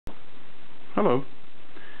Hello.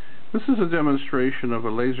 This is a demonstration of a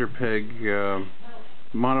laser peg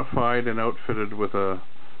modified and outfitted with a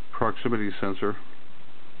proximity sensor.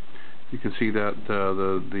 You can see that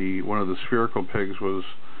one of the spherical pegs was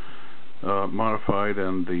modified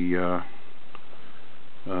and the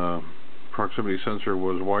proximity sensor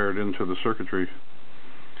was wired into the circuitry.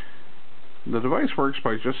 The device works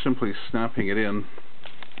by just simply snapping it in,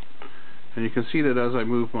 and you can see that as I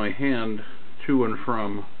move my hand to and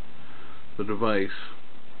from the device,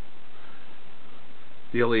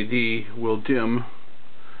 the LED will dim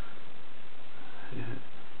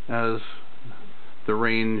as the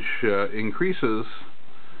range increases,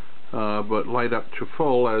 but light up to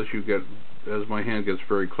full as my hand gets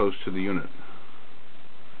very close to the unit.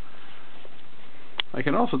 I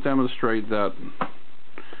can also demonstrate that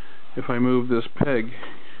if I move this peg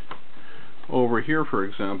over here, for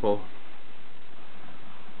example,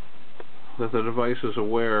 that the device is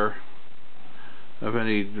aware of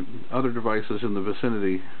any other devices in the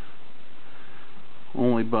vicinity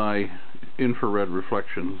only by infrared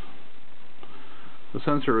reflections. The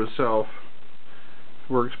sensor itself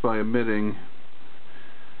works by emitting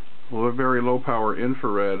a very low power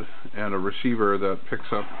infrared and a receiver that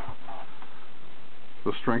picks up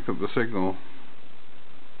the strength of the signal.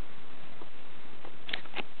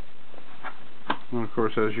 And of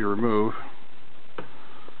course, as you remove,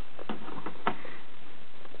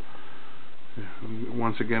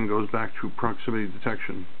 once again goes back to proximity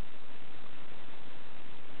detection.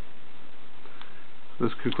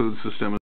 This concludes this demonstration.